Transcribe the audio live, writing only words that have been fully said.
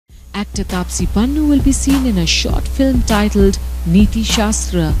Actor Taapsee Pannu will be seen in a short film titled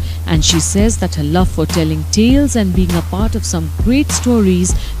Nitishstra, and she says that her love for telling tales and being a part of some great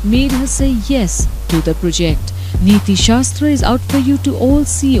stories made her say yes to the project. Nitishstra is out for you to all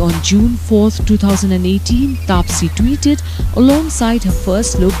see on June 4th, 2018, Taapsee tweeted alongside her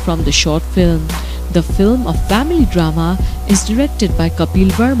first look from the short film. The film, a family drama, is directed by Kapil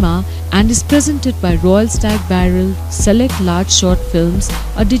Verma and is presented by Royal Stag Barrel Select Large Short Films,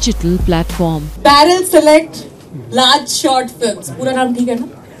 a digital platform. Barrel Select Large Short Films. पूरा नाम ठीक है ना?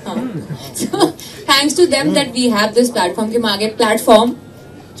 हाँ. So thanks to them that we have this platform. कि आगे platform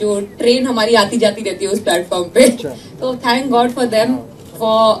जो train हमारी आती जाती रहती है उस platform पे. So thank God for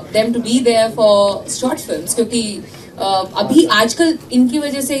them to be there for short films. क्योंकि अभी आजकल इनकी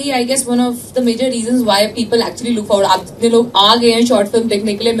वजह से ही I guess one of the major reasons why people actually look forward. आप जितने लोग आ गए हैं short film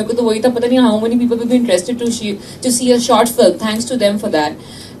देखने के लिए, मेरे को तो वही था, पता नहीं how many people will be interested to see a short film. Thanks to them for that.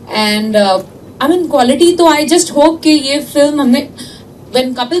 And I mean quality तो I just hope कि ये film हमने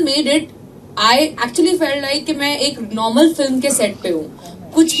when Kapil made it, I actually felt like कि मैं एक normal film के set पे हूँ.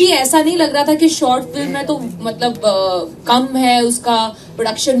 कुछ भी ऐसा नहीं लग रहा था कि शॉर्ट फिल्म है तो मतलब कम है उसका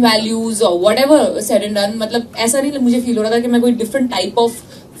प्रोडक्शन वैल्यूज और व्हाटएवर सेड एंड डन, मतलब ऐसा नहीं मुझे फील हो रहा था कि मैं कोई different type of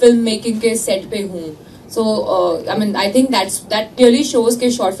film making के सेट पे हूँ. सो I mean I think that clearly shows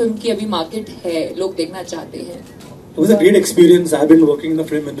के शॉर्ट फिल्म की अभी मार्केट है, लोग देखना चाहते हैं. It was a great experience. I've been working in the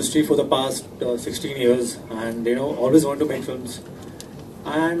film industry for the past 16 years and always want to make films,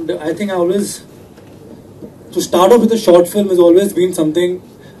 and I think I always to start off with a short film has always been something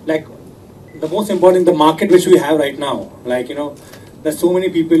like the most important, the market which we have right now. Like, there's so many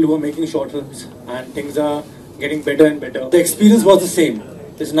people who are making short films and things are getting better and better. The experience was the same.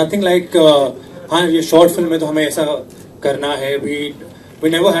 It's nothing like, हाँ ये short film में तो हमें ऐसा करना है. We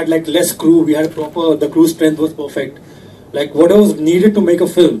never had like less crew. We had the crew strength was perfect. Like whatever was needed to make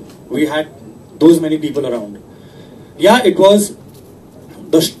a film, we had those many people around. Yeah, it was,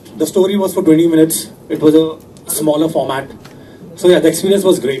 the story was for 20 minutes. It was a smaller format. So yeah, the experience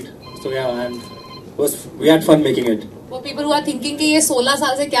was great. So yeah, and we had fun making it. For people who are thinking कि ये 16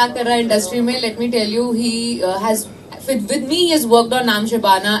 साल से क्या कर रहा है industry में, let me tell you, he has with me he has worked on Naam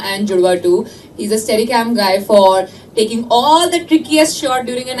Shabana and Judwa 2. He's a Steadicam guy for taking all the trickiest shot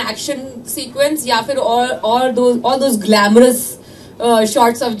during an action sequence, या फिर all those glamorous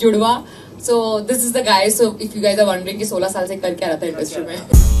shots of Judwa. So this is the guy. So if you guys are wondering कि 16 साल से कर क्या रहा था industry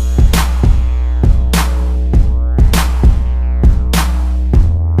में.